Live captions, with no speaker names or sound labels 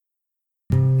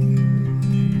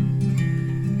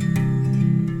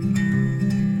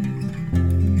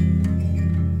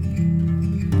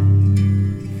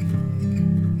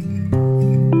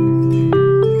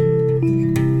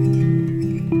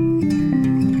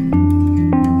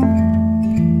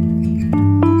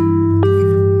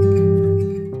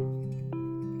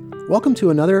Welcome to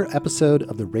another episode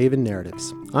of the Raven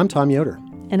Narratives. I'm Tom Yoder.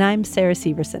 And I'm Sarah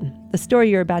Severson. The story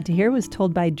you're about to hear was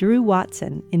told by Drew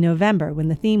Watson in November when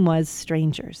the theme was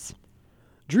strangers.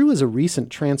 Drew is a recent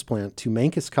transplant to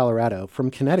Mancos, Colorado from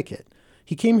Connecticut.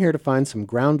 He came here to find some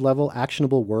ground-level,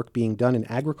 actionable work being done in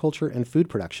agriculture and food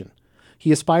production.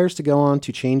 He aspires to go on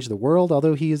to change the world,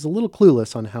 although he is a little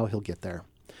clueless on how he'll get there.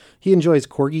 He enjoys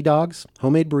corgi dogs,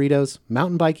 homemade burritos,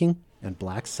 mountain biking, and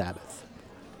Black Sabbath.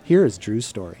 Here is Drew's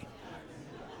story.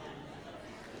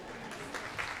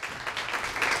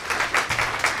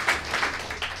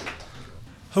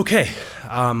 Okay,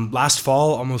 last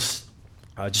fall, almost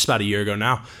just about a year ago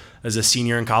now, as a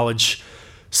senior in college,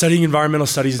 studying environmental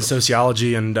studies and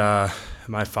sociology, and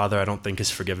my father, I don't think, has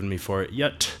forgiven me for it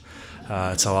yet.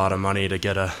 It's a lot of money to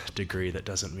get a degree that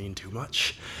doesn't mean too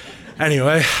much.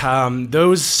 Anyway,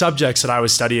 those subjects that I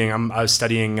was studying, I was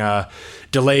studying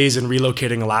delays in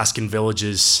relocating Alaskan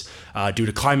villages due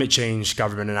to climate change,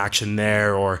 government inaction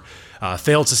there, or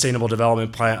failed sustainable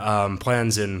development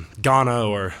plans in Ghana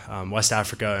or West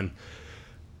Africa. And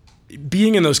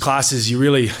being in those classes, you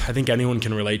really, I think anyone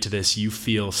can relate to this, you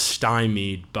feel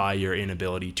stymied by your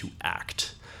inability to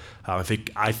act. I think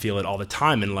I feel it all the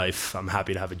time in life. I'm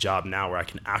happy to have a job now where I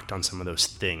can act on some of those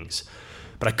things.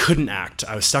 But I couldn't act.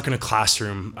 I was stuck in a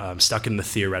classroom, stuck in the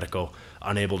theoretical,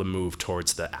 unable to move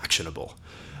towards the actionable.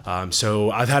 So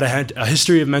I've had a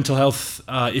history of mental health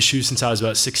issues since I was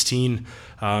about 16.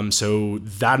 So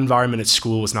that environment at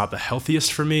school was not the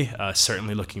healthiest for me.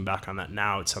 Certainly looking back on that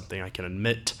now, it's something I can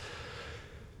admit.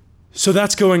 So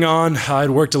that's going on.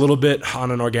 I'd worked a little bit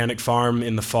on an organic farm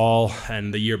in the fall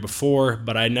and the year before,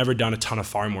 but I'd never done a ton of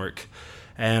farm work.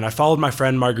 And I followed my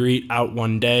friend Marguerite out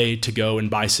one day to go and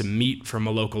buy some meat from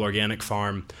a local organic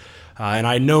farm. And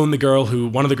I'd known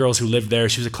one of the girls who lived there.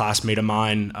 She was a classmate of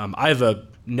mine. I have a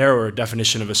narrower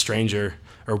definition of a stranger,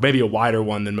 or maybe a wider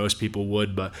one than most people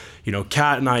would, but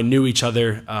Kat and I knew each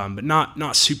other, but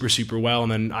not super well.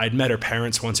 And then I'd met her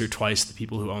parents once or twice, the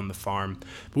people who owned the farm.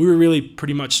 But we were really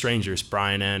pretty much strangers,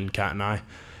 Brian and Kat and I.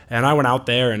 And I went out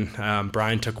there, and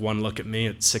Brian took one look at me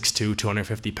at 6'2",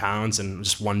 250 pounds, and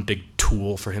just one big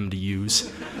tool for him to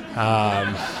use.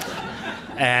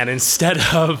 And instead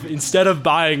of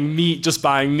buying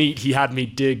meat, he had me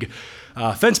dig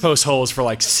fence post holes for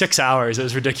like 6 hours. It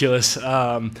was ridiculous.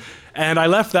 And I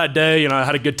left that day, I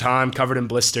had a good time, covered in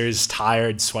blisters,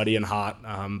 tired, sweaty, and hot,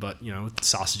 but,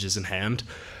 sausages in hand.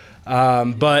 I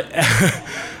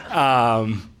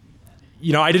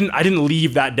didn't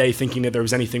leave that day thinking that there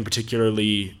was anything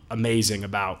particularly amazing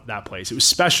about that place. It was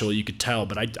special, you could tell,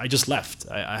 but I just left.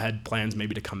 I had plans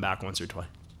maybe to come back once or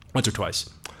twice.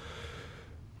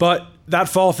 But that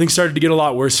fall, things started to get a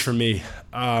lot worse for me.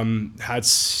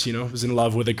 Was in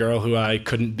love with a girl who I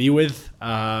couldn't be with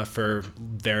for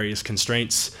various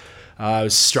constraints. I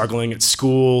was struggling at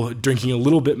school, drinking a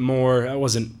little bit more. That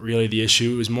wasn't really the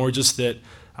issue. It was more just that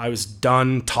I was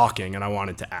done talking and I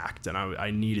wanted to act, and I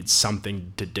needed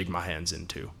something to dig my hands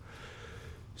into.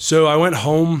 So I went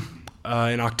home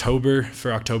in October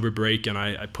for October break, and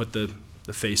I put the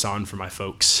face on for my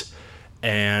folks.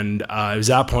 And it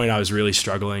was at that point I was really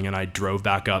struggling, and I drove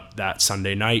back up that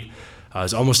Sunday night. It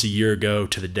was almost a year ago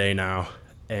to the day now,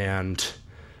 and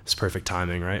it's perfect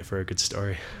timing, right, for a good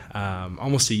story.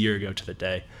 Almost a year ago to the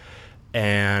day.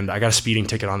 And I got a speeding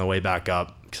ticket on the way back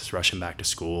up because I was rushing back to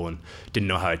school and didn't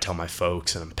know how to tell my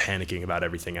folks, and I'm panicking about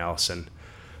everything else. And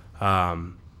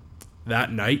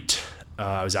that night,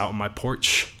 I was out on my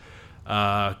porch,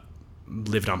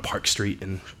 lived on Park Street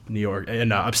in New York,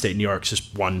 in upstate New York. It's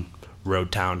just one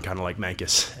road town, kind of like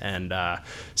Mancos, and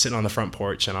sitting on the front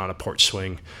porch and on a porch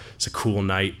swing. It's a cool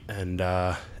night, and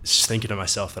just thinking to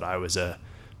myself that I was a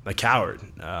coward.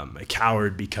 A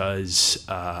coward because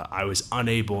I was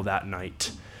unable that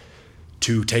night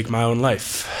to take my own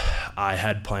life. I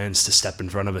had plans to step in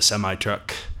front of a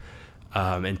semi-truck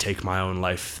and take my own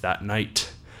life that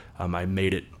night. I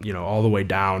made it, all the way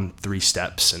down 3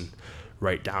 steps and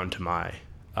right down to my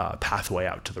pathway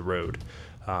out to the road.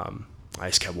 I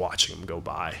just kept watching them go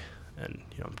by, and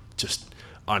just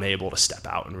unable to step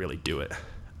out and really do it.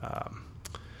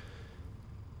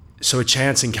 So a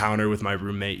chance encounter with my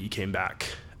roommate, he came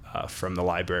back from the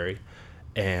library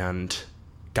and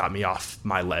got me off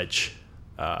my ledge,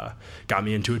 got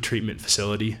me into a treatment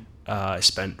facility. I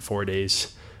spent 4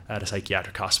 days at a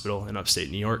psychiatric hospital in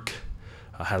upstate New York.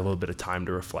 I had a little bit of time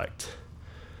to reflect.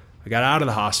 I got out of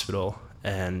the hospital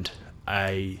and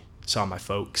I saw my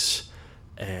folks.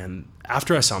 And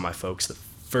after I saw my folks, the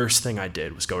first thing I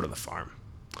did was go to the farm.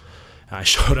 And I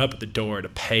showed up at the door to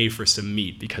pay for some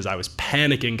meat because I was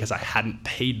panicking because I hadn't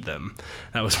paid them.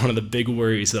 That was one of the big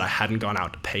worries, that I hadn't gone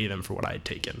out to pay them for what I had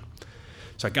taken.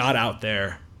 So I got out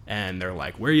there and they're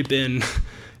like, where you been?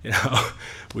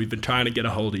 We've been trying to get a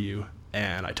hold of you.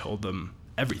 And I told them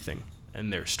everything.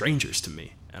 And they're strangers to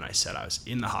me. And I said I was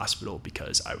in the hospital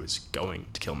because I was going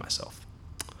to kill myself.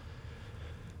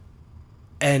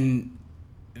 And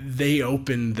they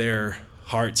opened their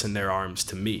hearts and their arms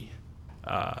to me.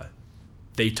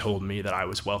 They told me that I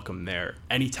was welcome there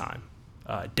anytime,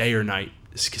 day or night.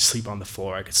 I could sleep on the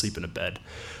floor. I could sleep in a bed.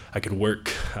 I could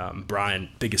work. Brian,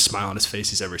 biggest smile on his face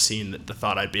he's ever seen, the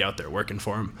thought I'd be out there working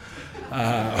for him.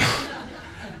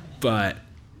 But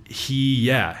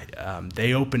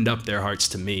they opened up their hearts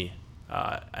to me.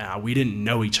 And we didn't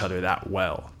know each other that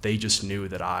well. They just knew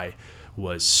that I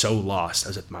was so lost. I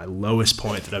was at my lowest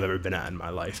point that I've ever been at in my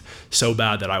life. So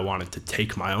bad that I wanted to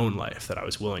take my own life, that I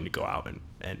was willing to go out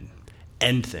and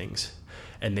end things.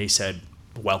 And they said,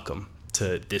 welcome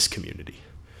to this community.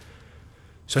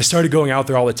 So I started going out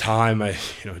there all the time.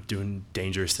 Doing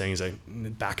dangerous things.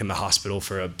 Back in the hospital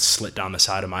for a slit down the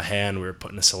side of my hand. We were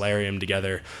putting a solarium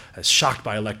together. I was shocked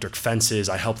by electric fences.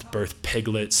 I helped birth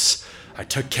piglets. I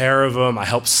took care of them. I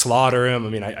helped slaughter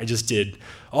them. I just did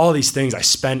all these things. I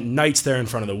spent nights there in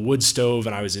front of the wood stove,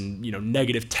 and I was in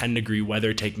negative 10-degree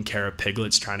weather taking care of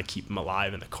piglets, trying to keep them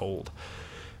alive in the cold.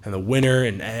 And the winter,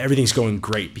 and everything's going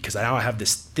great because now I have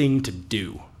this thing to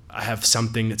do. I have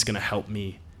something that's going to help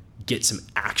me get some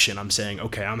action. I'm saying,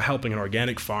 okay, I'm helping an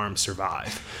organic farm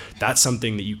survive. That's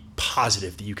something that you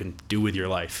can do with your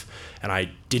life. And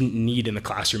I didn't need in the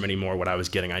classroom anymore what I was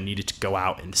getting. I needed to go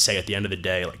out and say at the end of the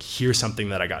day, like, here's something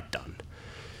that I got done.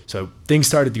 So things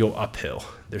started to go uphill.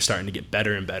 They're starting to get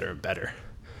better and better and better.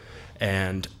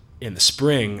 And in the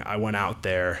spring, I went out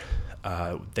there.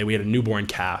 We had a newborn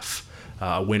calf,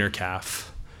 a winter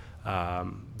calf,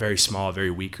 very small,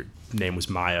 very weak. Her name was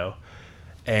Mayo.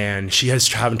 And she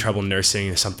has having trouble nursing.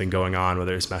 There's something going on,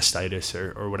 whether it's mastitis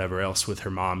or whatever else with her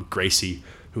mom, Gracie,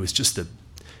 who was just the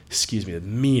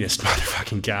meanest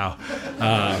motherfucking cow.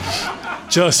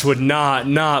 Just would not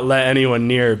let anyone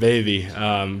near her baby.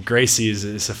 Gracie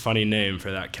is a funny name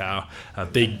for that cow. A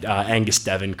big Angus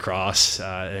Devon cross.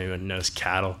 Anyone knows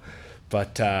cattle.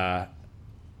 But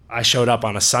I showed up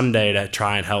on a Sunday to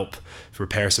try and help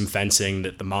repair some fencing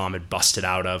that the mom had busted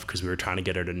out of because we were trying to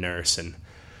get her to nurse.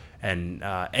 And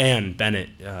Ann Bennett,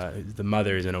 the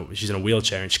mother, she's in a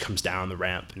wheelchair, and she comes down the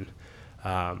ramp,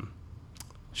 and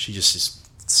she just is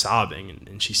sobbing,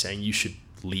 and she's saying, you should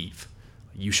leave.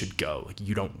 You should go. Like,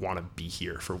 you don't want to be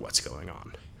here for what's going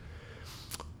on.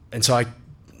 And so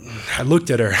I looked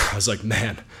at her. I was like,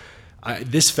 man,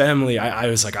 this family, I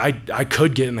was like, I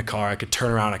could get in the car. I could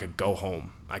turn around. I could go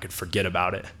home. I could forget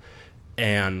about it.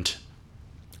 And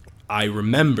I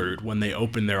remembered when they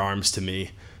opened their arms to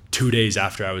me 2 days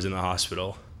after I was in the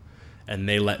hospital, and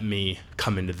they let me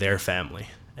come into their family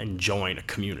and join a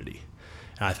community.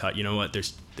 And I thought, you know what,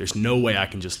 there's no way I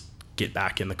can just get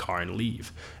back in the car and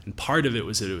leave. And part of it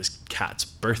was that it was Kat's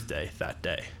birthday that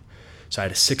day. So I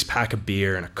had a 6-pack of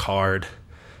beer and a card,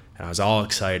 and I was all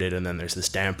excited, and then there's this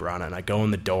damper on it, and I go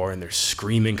in the door, and there's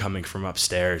screaming coming from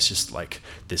upstairs, just like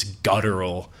this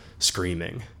guttural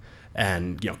screaming.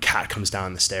 And, Kat comes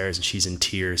down the stairs, and she's in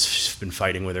tears. She's been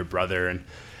fighting with her brother,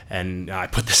 and I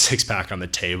put the 6-pack on the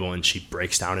table, and she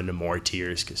breaks down into more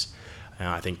tears because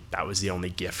I think that was the only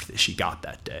gift that she got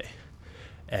that day.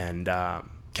 And Kat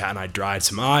and I dried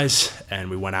some eyes, and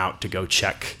we went out to go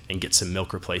check and get some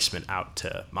milk replacement out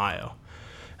to Mayo.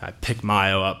 I pick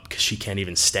Mayo up because she can't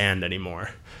even stand anymore.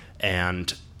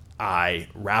 And I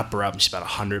wrap her up, and she's about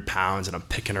 100 pounds, and I'm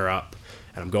picking her up,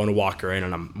 and I'm going to walk her in,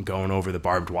 and I'm going over the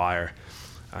barbed wire.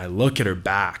 I look at her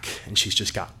back, and she's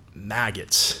just got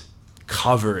maggots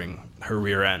covering her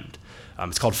rear end.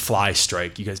 It's called fly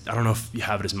strike. You guys, I don't know if you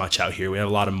have it as much out here. We have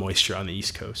a lot of moisture on the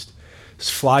East Coast. There's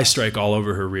fly strike all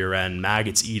over her rear end,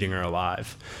 maggots eating her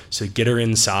alive. So get her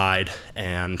inside,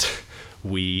 and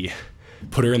we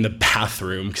put her in the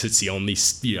bathroom because it's the only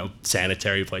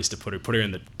sanitary place to put her. Put her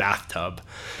in the bathtub.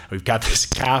 We've got this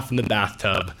calf in the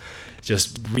bathtub.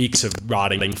 Just reeks of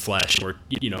rotting flesh.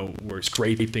 We're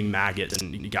scraping maggots,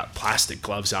 and you got plastic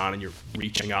gloves on, and you're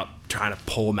reaching up trying to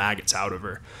pull maggots out of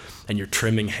her, and you're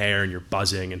trimming hair, and you're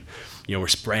buzzing, and we're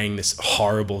spraying this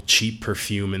horrible cheap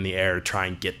perfume in the air to try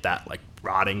and get that like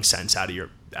rotting sense out of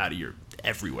your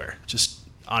everywhere. Just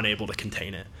unable to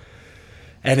contain it.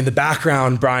 And in the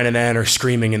background, Brian and Ann are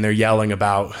screaming, and they're yelling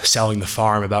about selling the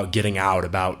farm, about getting out,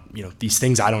 about these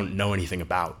things I don't know anything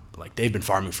about. Like, they've been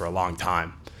farming for a long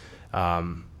time.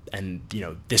 And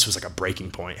this was like a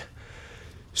breaking point.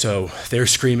 So they're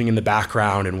screaming in the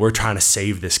background, and we're trying to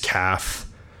save this calf,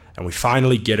 and we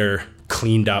finally get her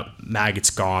cleaned up, maggots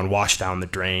gone, washed down the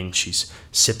drain. She's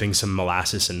sipping some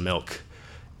molasses and milk,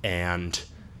 and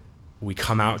we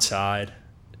come outside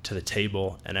to the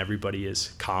table, and everybody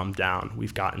is calmed down.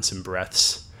 We've gotten some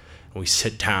breaths, and we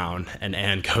sit down, and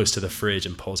Anne goes to the fridge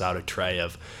and pulls out a tray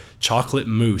of chocolate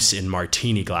mousse in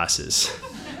martini glasses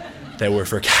that were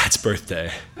for Kat's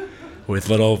birthday, with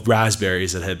little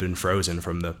raspberries that had been frozen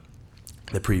from the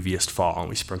previous fall, and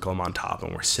we sprinkle them on top,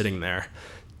 and we're sitting there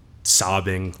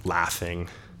sobbing, laughing,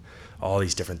 all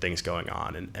these different things going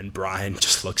on. And Brian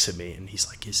just looks at me, and he's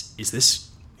like, is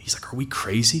this, he's like, are we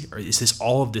crazy? Or is this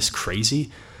all of this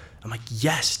crazy? I'm like,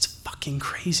 yes, it's fucking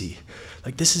crazy.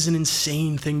 Like, this is an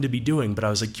insane thing to be doing. But I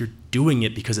was like, you're doing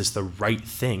it because it's the right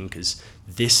thing, because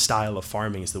this style of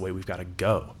farming is the way we've got to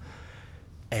go.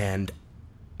 And,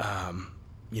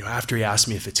 after he asked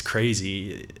me if it's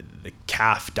crazy, the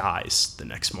calf dies the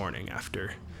next morning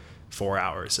after 4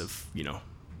 hours of,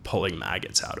 pulling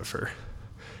maggots out of her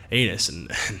anus.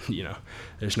 And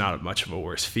there's not much of a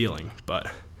worse feeling.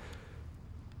 But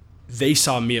they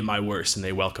saw me at my worst, and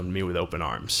they welcomed me with open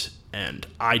arms. And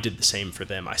I did the same for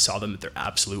them. I saw them at their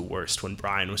absolute worst when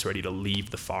Brian was ready to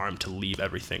leave the farm, to leave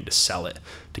everything, to sell it,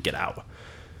 to get out.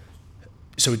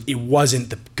 So it wasn't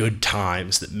the good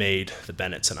times that made the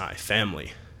Bennetts and I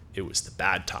family. It was the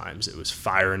bad times. It was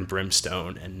fire and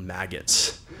brimstone and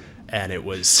maggots. And it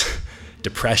was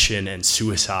depression and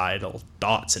suicidal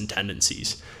thoughts and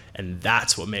tendencies. And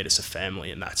that's what made us a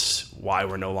family, and that's why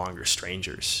we're no longer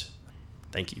strangers.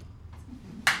 Thank you.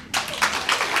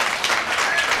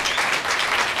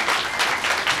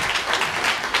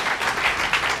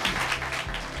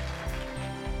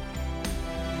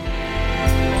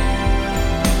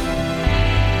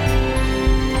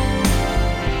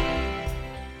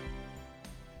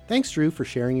 Thanks, Drew, for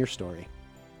sharing your story.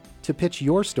 To pitch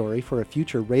your story for a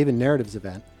future Raven Narratives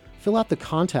event, fill out the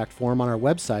contact form on our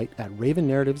website at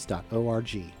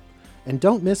ravennarratives.org. And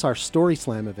don't miss our Story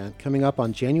Slam event coming up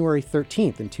on January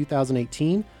 13th in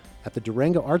 2018 at the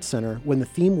Durango Arts Center, when the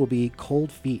theme will be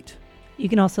Cold Feet. You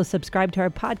can also subscribe to our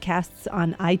podcasts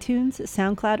on iTunes,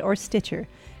 SoundCloud, or Stitcher.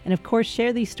 And of course,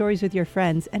 share these stories with your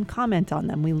friends and comment on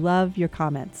them. We love your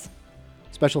comments.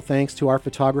 Special thanks to our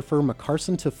photographer,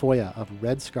 Macarson Tafoya of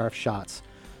Red Scarf Shots.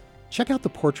 Check out the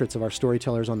portraits of our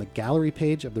storytellers on the gallery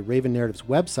page of the Raven Narratives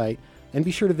website, and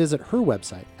be sure to visit her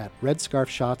website at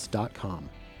redscarfshots.com.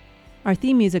 Our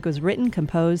theme music was written,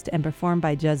 composed, and performed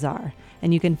by Jazar,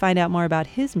 and you can find out more about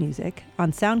his music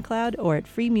on SoundCloud or at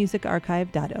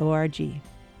freemusicarchive.org.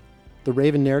 The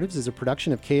Raven Narratives is a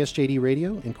production of KSJD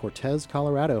Radio in Cortez,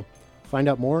 Colorado. Find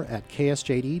out more at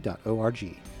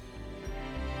ksjd.org.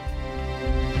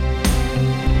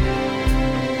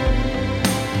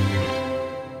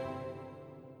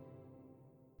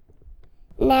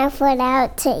 Now for the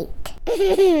outtake.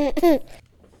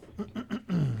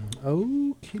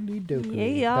 Okie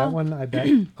dokie. Yeah. That one, I bet.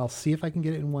 I'll see if I can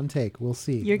get it in one take. We'll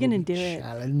see. You're going to do it.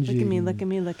 Challenging. Look at me, look at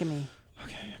me, look at me.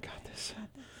 Okay, I got this.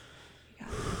 You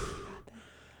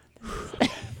got this.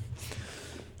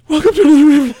 Welcome to the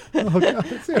Raven. Oh,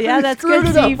 God. Yeah, that's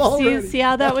good. See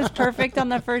how that was perfect on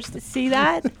the first? See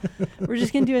that? We're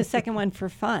just going to do a second one for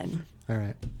fun. All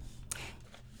right.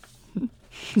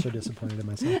 So disappointed in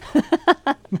myself.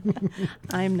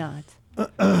 I'm not. I'm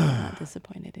not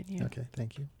disappointed in you. Okay,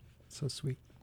 thank you. So sweet.